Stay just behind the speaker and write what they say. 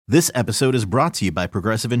This episode is brought to you by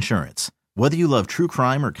Progressive Insurance. Whether you love true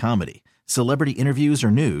crime or comedy, celebrity interviews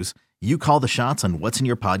or news, you call the shots on what's in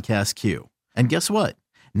your podcast queue. And guess what?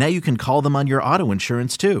 Now you can call them on your auto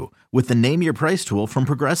insurance too with the Name Your Price tool from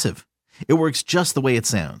Progressive. It works just the way it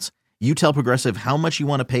sounds. You tell Progressive how much you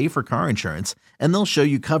want to pay for car insurance, and they'll show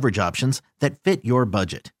you coverage options that fit your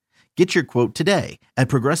budget. Get your quote today at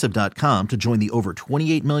Progressive.com to join the over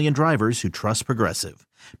 28 million drivers who trust Progressive.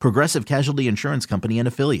 Progressive Casualty Insurance Company and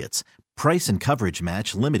Affiliates. Price and coverage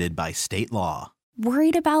match limited by state law.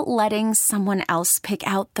 Worried about letting someone else pick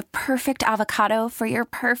out the perfect avocado for your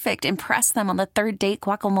perfect impress them on the third date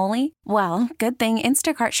guacamole? Well, good thing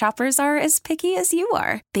Instacart shoppers are as picky as you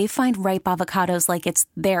are. They find ripe avocados like it's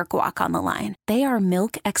their guac on the line. They are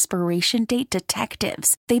milk expiration date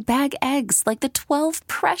detectives. They bag eggs like the 12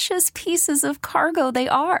 precious pieces of cargo they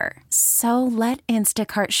are. So let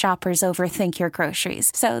Instacart shoppers overthink your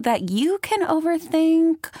groceries so that you can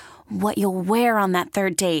overthink what you'll wear on that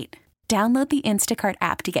third date. Download the Instacart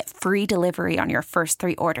app to get free delivery on your first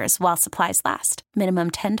 3 orders while supplies last.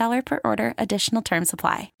 Minimum $10 per order. Additional terms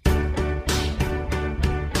apply.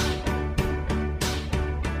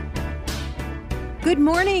 Good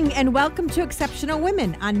morning and welcome to Exceptional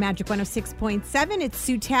Women on Magic 106.7. It's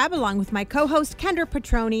Sue Tabb along with my co-host Kendra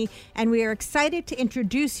Petroni, and we are excited to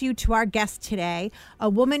introduce you to our guest today, a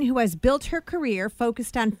woman who has built her career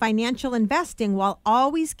focused on financial investing while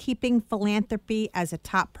always keeping philanthropy as a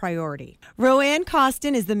top priority. RoAnn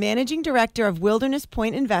Costin is the Managing Director of Wilderness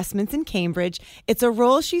Point Investments in Cambridge. It's a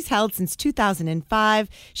role she's held since 2005.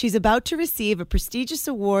 She's about to receive a prestigious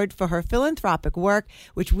award for her philanthropic work,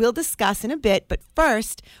 which we'll discuss in a bit, but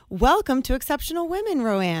first, welcome to Exceptional Women,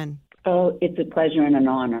 RoAnn. Oh, it's a pleasure and an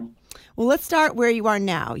honor. Well, let's start where you are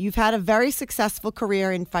now. You've had a very successful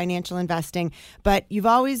career in financial investing, but you've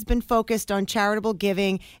always been focused on charitable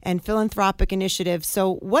giving and philanthropic initiatives.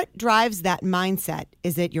 So what drives that mindset?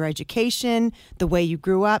 Is it your education, the way you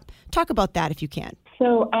grew up? Talk about that if you can.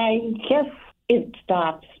 So I guess it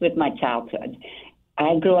starts with my childhood.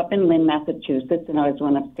 I grew up in Lynn, Massachusetts, and I was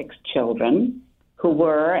one of 6 children who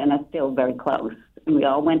were and are still very close. And we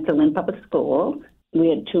all went to Lynn Public Schools. We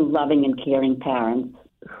had 2 loving and caring parents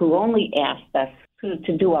who only asked us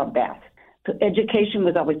to do our best. So education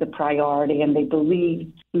was always a priority, and they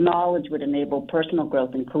believed knowledge would enable personal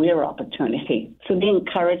growth and career opportunity. So they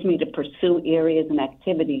encouraged me to pursue areas and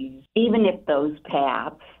activities, even if those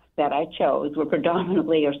paths that I chose were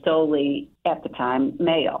predominantly or solely, at the time,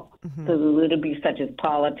 male. Mm-hmm. So it would be such as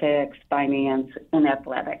politics, finance, and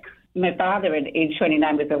athletics. My father, at age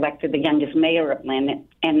 29, was elected the youngest mayor of Lynn,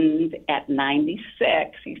 and at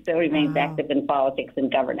 96, he still remains active in politics and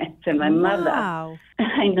governance. And my mother,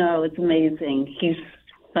 I know, it's amazing. He's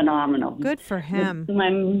phenomenal. Good for him.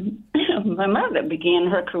 My mother began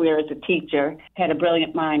her career as a teacher, had a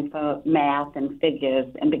brilliant mind for math and figures,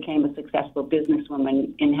 and became a successful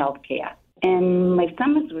businesswoman in healthcare. And my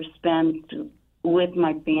summers were spent with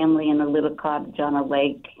my family in a little cottage on a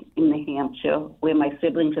lake in New Hampshire, where my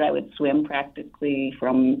siblings and I would swim practically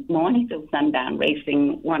from morning till sundown,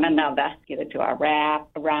 racing one another, either to our raft,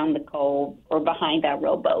 around the cove, or behind our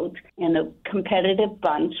rowboat. And a competitive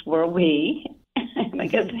bunch were we. And I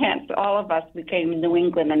guess hence all of us became New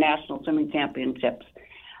England and National Swimming Championships.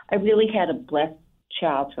 I really had a blessed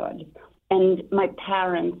childhood. And my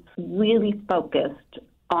parents really focused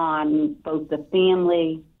on both the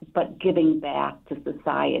family, but giving back to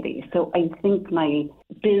society. So I think my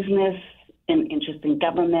business and interest in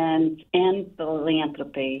government and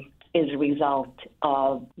philanthropy is a result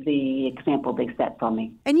of the example they set for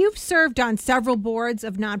me. And you've served on several boards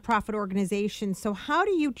of nonprofit organizations. So how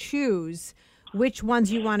do you choose which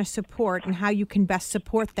ones you want to support and how you can best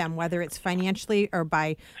support them, whether it's financially or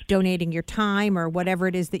by donating your time or whatever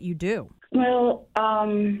it is that you do? Well,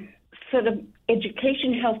 sort of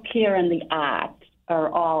education, healthcare, and the arts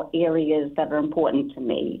are all areas that are important to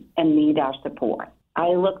me and need our support. I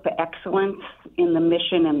look for excellence in the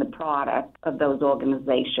mission and the product of those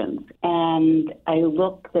organizations, and I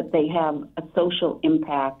look that they have a social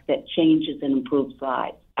impact that changes and improves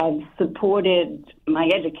lives. I've supported my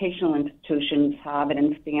educational institutions, Harvard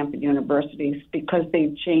and Stanford universities, because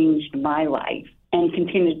they've changed my life and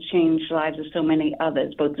continue to change the lives of so many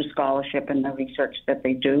others, both the scholarship and the research that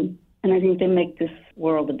they do. And I think they make this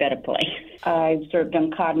world a better place. I've served on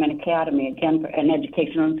Codman Academy, again, for an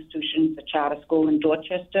educational institution, the charter school in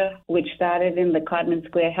Dorchester, which started in the Codman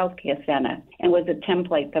Square Healthcare Center and was a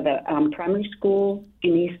template for the primary school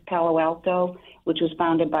in East Palo Alto, which was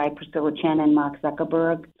founded by Priscilla Chen and Mark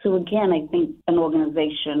Zuckerberg. So again, I think an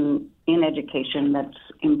organization in education that's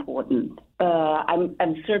important.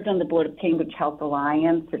 I've served on the board of Cambridge Health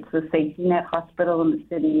Alliance. It's a safety net hospital in the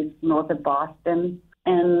city north of Boston.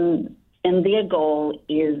 And their goal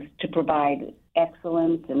is to provide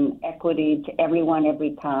excellence and equity to everyone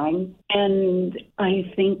every time. And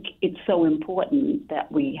I think it's so important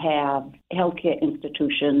that we have healthcare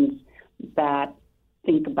institutions that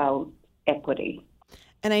think about equity.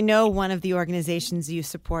 And I know one of the organizations you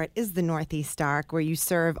support is the Northeast Arc, where you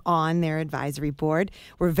serve on their advisory board.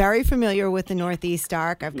 We're very familiar with the Northeast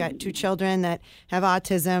Arc. I've got 2 children that have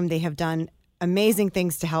autism. They have done amazing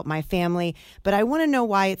things to help my family. But I want to know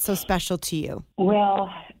why it's so special to you. Well,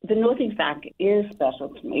 the Northeast Arc is special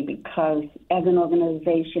to me because as an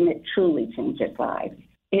organization, it truly changes lives.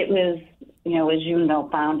 It was, as you know,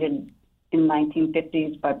 founded in the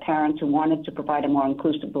 1950s by parents who wanted to provide a more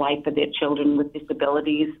inclusive life for their children with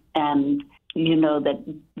disabilities. And you know that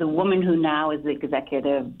the woman who now is the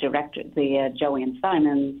executive director, RoAnn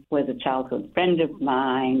Costin, was a childhood friend of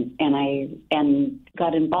mine, and I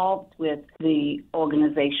got involved with the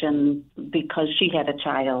organization because she had a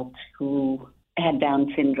child who had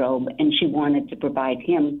Down syndrome, and she wanted to provide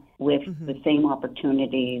him with the same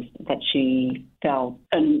opportunities that she felt,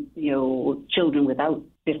 children without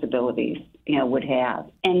disabilities, would have.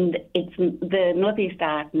 And it's the Northeast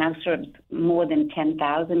Arc now serves more than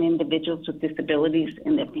 10,000 individuals with disabilities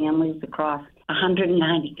and their families across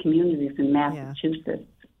 190 communities in Massachusetts. Yeah.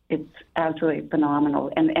 It's absolutely phenomenal.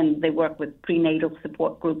 And they work with prenatal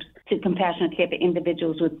support groups to compassionate care for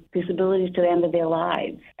individuals with disabilities to the end of their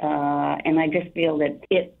lives. And I just feel that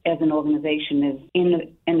it, as an organization, is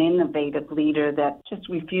an innovative leader that just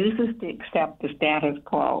refuses to accept the status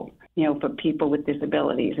quo, for people with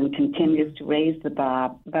disabilities, and continues to raise the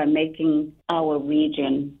bar by making our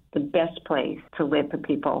region the best place to live for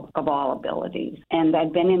people of all abilities. And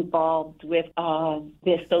I've been involved with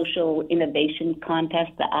their social innovation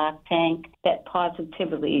contest, the Arc Tank, that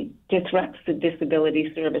positively disrupts the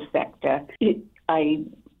disability service sector. You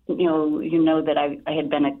know that I had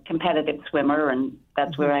been a competitive swimmer, and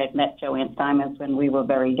that's where I had met RoAnn Costin when we were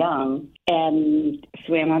very young, and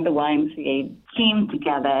swam on the YMCA team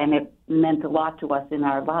together, and it meant a lot to us in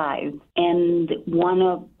our lives. And one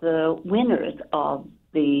of the winners of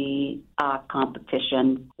the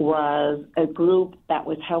competition was a group that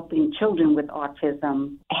was helping children with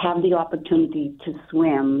autism have the opportunity to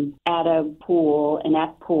swim at a pool and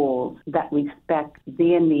at pools that respect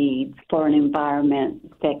their needs for an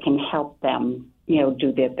environment that can help them,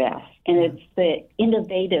 do their best. And it's the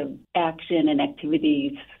innovative action and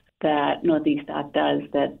activities that Northeast Arc does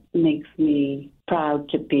that makes me proud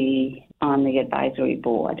to be on the advisory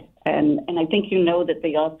board. And I think that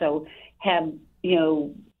they also have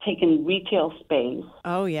taken retail space.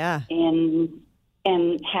 Oh, yeah. And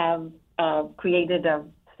have created a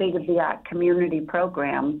state-of-the-art community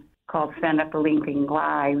program called Center for Linking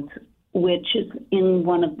Lives, which is in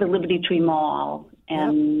one of the Liberty Tree Mall,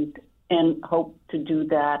 and hope to do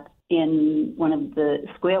that in one of the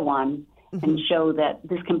Square One, and show that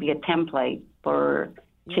this can be a template for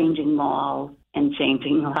changing malls and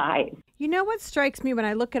changing lives. You know what strikes me when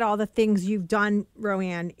I look at all the things you've done,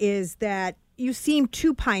 RoAnn, is that you seem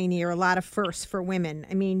to pioneer a lot of firsts for women.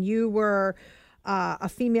 I mean, you were a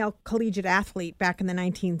female collegiate athlete back in the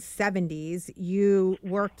 1970s. You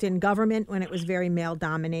worked in government when it was very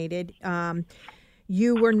male-dominated.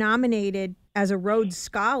 You were nominated as a Rhodes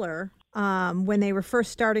Scholar when they were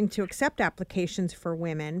first starting to accept applications for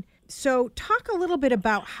women. So talk a little bit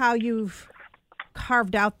about how you've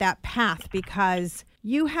carved out that path, because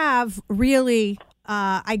you have really,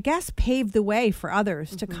 paved the way for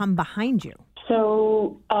others to come behind you.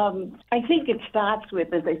 So I think it starts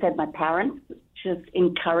with, as I said, my parents just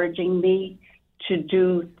encouraging me to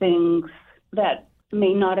do things that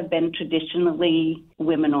may not have been traditionally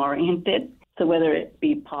women-oriented. So whether it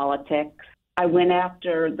be politics, I went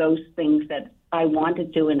after those things that I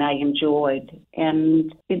wanted to and I enjoyed,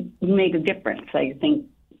 and it made a difference, I think,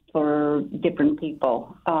 for different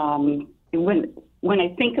people. When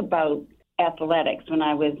I think about athletics, when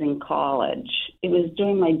I was in college, it was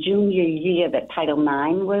during my junior year that Title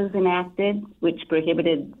IX was enacted, which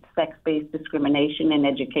prohibited sex-based discrimination in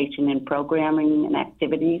education and programming and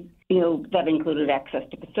activities. That included access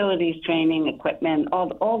to facilities, training, equipment,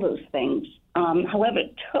 all those things. However,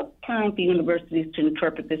 it took time for universities to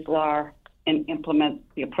interpret this law and implement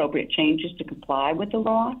the appropriate changes to comply with the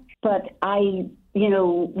law. But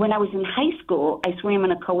when I was in high school, I swam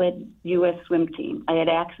in a co-ed U.S. swim team. I had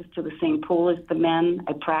access to the same pool as the men.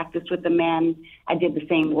 I practiced with the men. I did the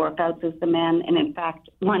same workouts as the men. And in fact,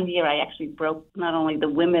 one year I actually broke not only the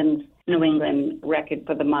women's New England record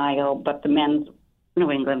for the mile, but the men's New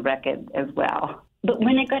England record as well. But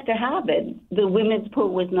when it got to Harvard, the women's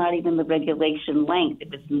pool was not even the regulation length.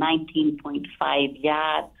 It was 19.5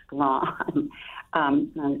 yards long.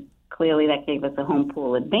 Clearly, that gave us a home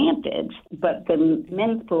pool advantage. But the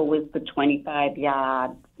men's pool was the 25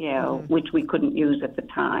 yards, which we couldn't use at the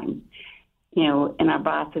time. And our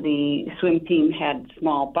varsity swim team had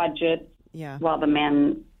small budgets, while the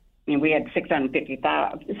men, we had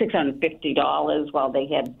 $650 while they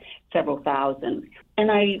had several thousand.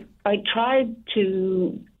 And I tried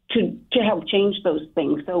to help change those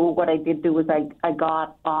things. So what I did do was I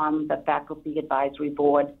got on the faculty advisory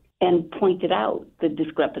board and pointed out the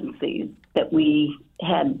discrepancies, that we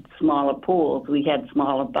had smaller pools, we had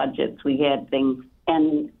smaller budgets, we had things.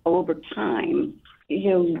 And over time,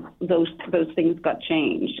 those things got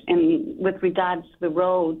changed. And with regards to the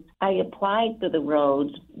roads, I applied for the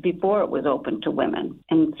roads before it was open to women.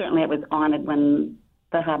 And certainly I was honored when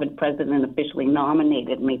the Harvard president officially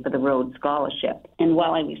nominated me for the Rhodes Scholarship. And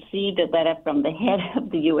while I received a letter from the head of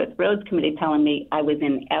the U.S. Rhodes Committee telling me I was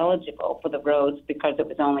ineligible for the Rhodes because it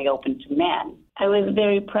was only open to men, I was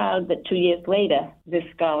very proud that 2 years later, this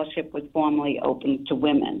scholarship was formally open to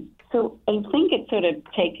women. So I think it's sort of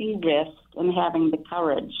taking risks and having the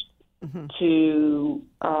courage to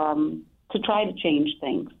try to change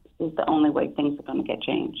things is the only way things are going to get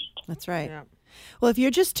changed. That's right. Yeah. Well, if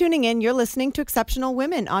you're just tuning in, you're listening to Exceptional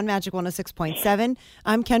Women on Magic 106.7.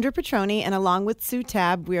 I'm Kendra Petroni, and along with Sue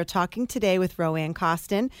Tabb, we are talking today with RoAnn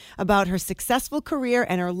Costin about her successful career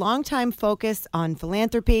and her longtime focus on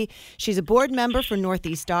philanthropy. She's a board member for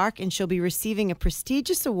Northeast Arc, and she'll be receiving a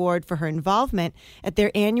prestigious award for her involvement at their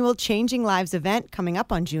annual Changing Lives event coming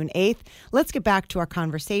up on June 8th. Let's get back to our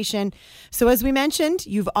conversation. So as we mentioned,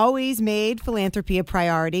 you've always made philanthropy a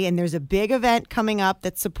priority, and there's a big event coming up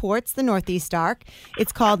that supports the Northeast Arc.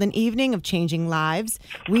 It's called An Evening of Changing Lives.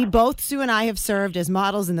 We both, Sue and I, have served as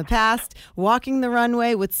models in the past, walking the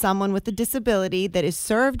runway with someone with a disability that is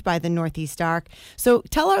served by the Northeast Arc. So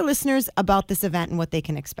tell our listeners about this event and what they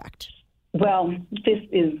can expect. Well, this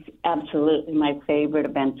is absolutely my favorite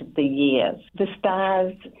event of the year. The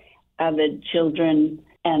stars are the children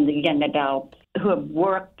and the young adults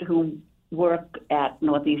who work at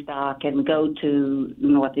Northeast Arc and go to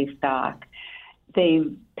Northeast Arc.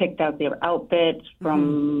 They've picked out their outfits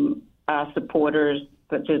from supporters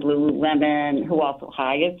such as Lululemon, who also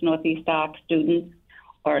hires Northeast Arc students,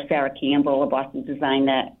 or Sarah Campbell, a Boston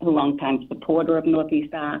designer, a longtime supporter of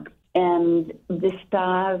Northeast Arc. And the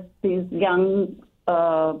stars, these young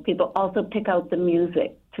people, also pick out the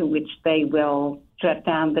music to which they will strut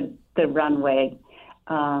down the runway,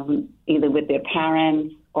 either with their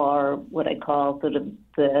parents or what I call sort of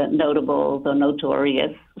the notables or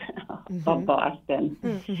notorious of Boston.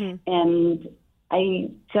 And I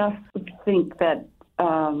just think that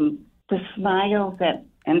the smiles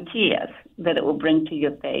and tears that it will bring to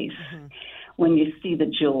your face when you see the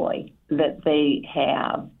joy that they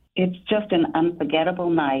have, it's just an unforgettable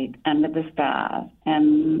night under the stars.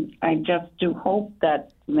 And I just do hope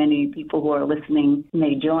that many people who are listening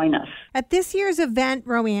may join us. At this year's event,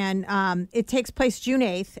 RoAnn, it takes place June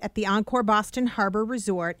 8th at the Encore Boston Harbor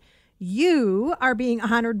Resort. You are being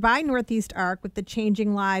honored by Northeast Arc with the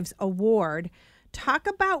Changing Lives Award. Talk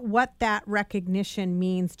about what that recognition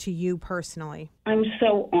means to you personally. I'm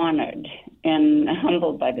so honored and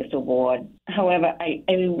humbled by this award. However, I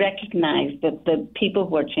recognize that the people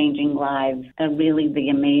who are changing lives are really the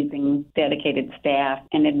amazing, dedicated staff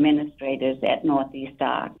and administrators at Northeast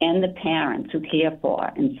Arc and the parents who care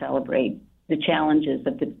for and celebrate the challenges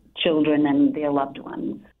of the children and their loved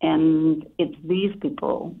ones. And it's these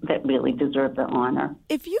people that really deserve the honor.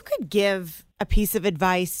 If you could give a piece of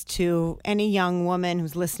advice to any young woman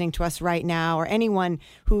who's listening to us right now, or anyone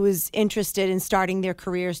who is interested in starting their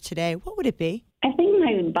careers today, what would it be? I think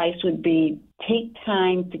my advice would be take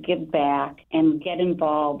time to give back and get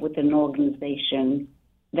involved with an organization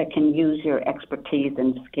that can use your expertise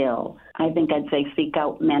and skills. I think I'd say seek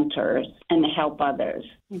out mentors and help others.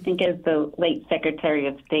 I think as the late Secretary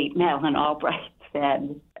of State, Madeleine Albright,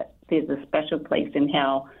 said, there's a special place in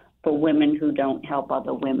hell for women who don't help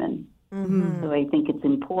other women. So I think it's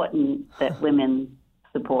important that women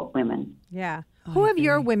support women. Yeah. Who have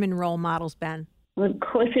your women role models been? Well, of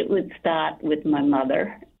course, it would start with my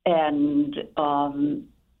mother. And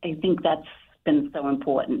I think that's been so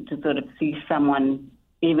important to sort of see someone,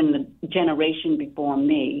 even the generation before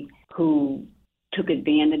me, who took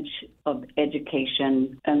advantage of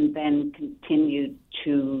education and then continued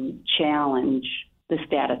to challenge the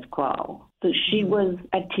status quo. So she was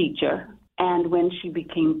a teacher, and when she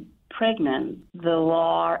became pregnant, the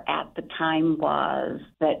law at the time was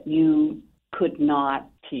that you could not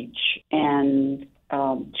teach. And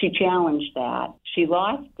she challenged that. She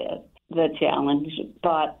lost the challenge,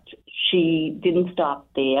 but she didn't stop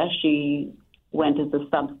there. She went as a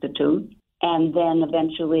substitute, and then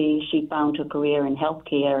eventually she found her career in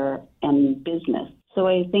healthcare and business. So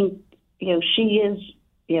I think, she is,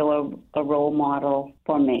 a role model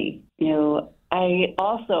for me. I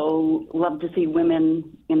also love to see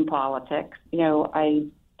women in politics. I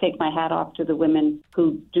take my hat off to the women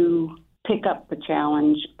who do pick up the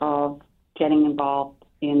challenge of getting involved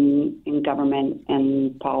in government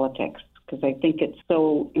and politics, because I think it's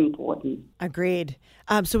so important. Agreed.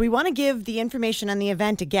 So we want to give the information on the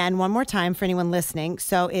event again one more time for anyone listening.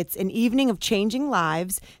 So it's an evening of changing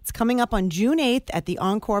lives. It's coming up on June 8th at the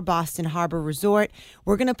Encore Boston Harbor Resort.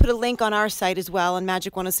 We're going to put a link on our site as well on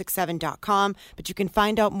magic1067.com, but you can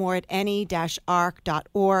find out more at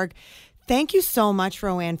any-arc.org. Thank you so much,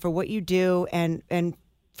 RoAnn, for what you do and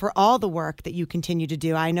for all the work that you continue to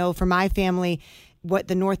do. I know for my family, what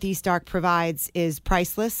the Northeast Arc provides is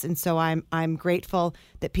priceless, and so I'm grateful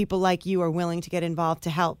that people like you are willing to get involved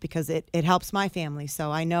to help, because it helps my family.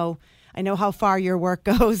 So I know how far your work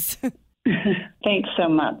goes. Thanks so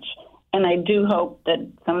much. And I do hope that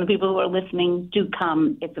some of the people who are listening do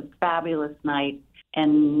come. It's a fabulous night,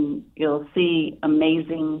 and you'll see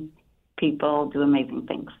amazing people do amazing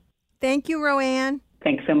things. Thank you, RoAnn.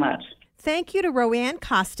 Thanks so much. Thank you to RoAnn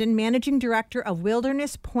Costin, Managing Director of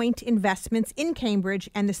Wilderness Point Investments in Cambridge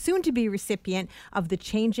and the soon-to-be recipient of the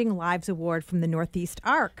Changing Lives Award from the Northeast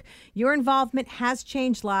Arc. Your involvement has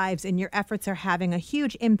changed lives, and your efforts are having a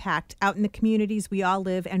huge impact out in the communities we all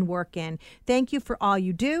live and work in. Thank you for all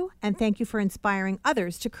you do, and thank you for inspiring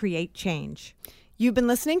others to create change. You've been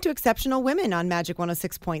listening to Exceptional Women on Magic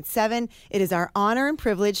 106.7. It is our honor and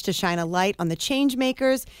privilege to shine a light on the change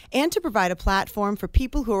makers and to provide a platform for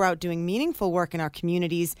people who are out doing meaningful work in our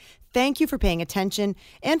communities. Thank you for paying attention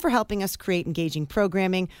and for helping us create engaging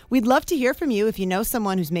programming. We'd love to hear from you if you know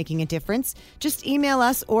someone who's making a difference. Just email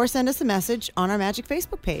us or send us a message on our Magic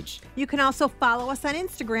Facebook page. You can also follow us on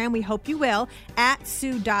Instagram. We hope you will, at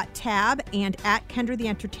Sue.tab and at Kendra the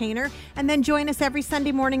Entertainer. And then join us every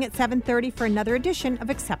Sunday morning at 7:30 for another edition of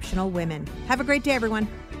Exceptional Women. Have a great day, everyone.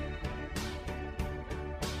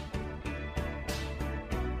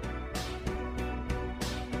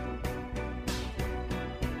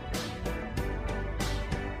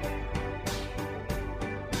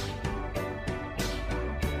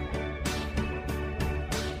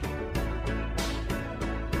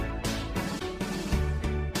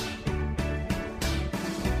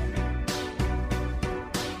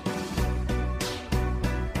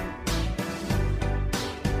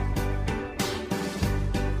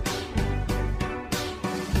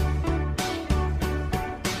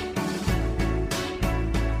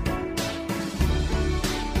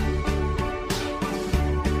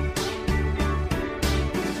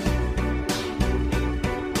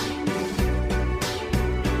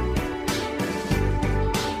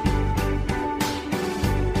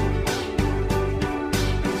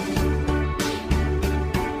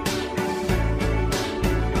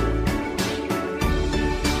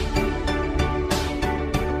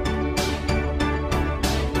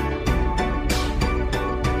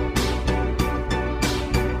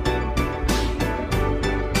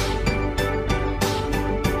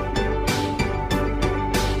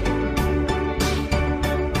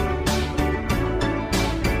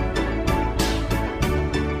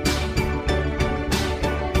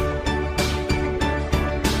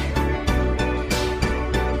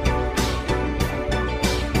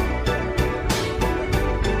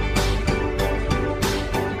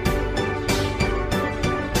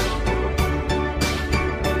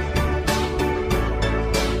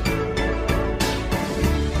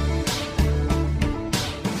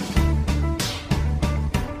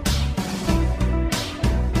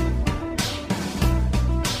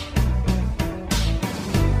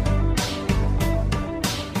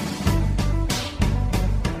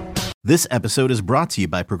 This episode is brought to you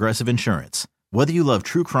by Progressive Insurance. Whether you love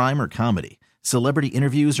true crime or comedy, celebrity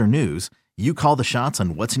interviews or news, you call the shots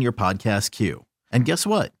on what's in your podcast queue. And guess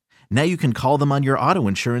what? Now you can call them on your auto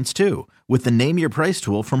insurance too, with the Name Your Price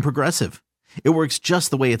tool from Progressive. It works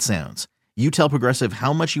just the way it sounds. You tell Progressive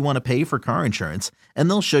how much you want to pay for car insurance, and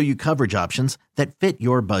they'll show you coverage options that fit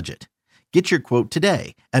your budget. Get your quote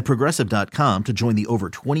today at Progressive.com to join the over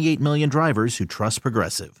 28 million drivers who trust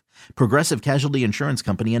Progressive. Progressive Casualty Insurance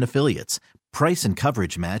Company and Affiliates. Price and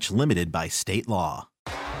coverage match limited by state law.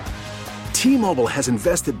 T-Mobile has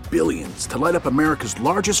invested billions to light up America's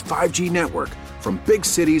largest 5G network, from big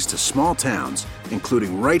cities to small towns,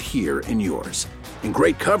 including right here in yours. And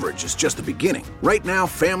great coverage is just the beginning. Right now,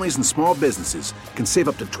 families and small businesses can save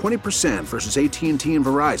up to 20% versus AT&T and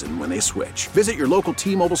Verizon when they switch. Visit your local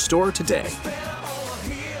T-Mobile store today.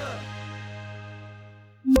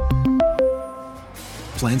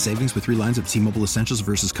 Plan savings with 3 lines of T-Mobile Essentials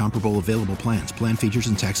versus comparable available plans. Plan features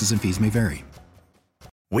and taxes and fees may vary.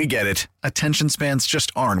 We get it. Attention spans just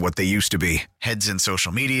aren't what they used to be. Heads in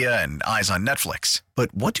social media and eyes on Netflix.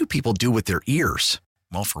 But what do people do with their ears?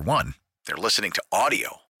 Well, for one, they're listening to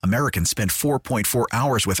audio. Americans spend 4.4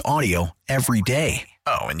 hours with audio every day.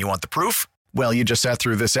 Oh, and you want the proof? Well, you just sat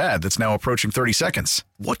through this ad that's now approaching 30 seconds.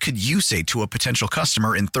 What could you say to a potential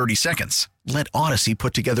customer in 30 seconds? Let Odyssey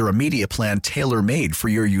put together a media plan tailor-made for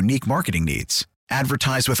your unique marketing needs.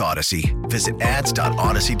 Advertise with Odyssey. Visit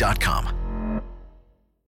ads.odyssey.com.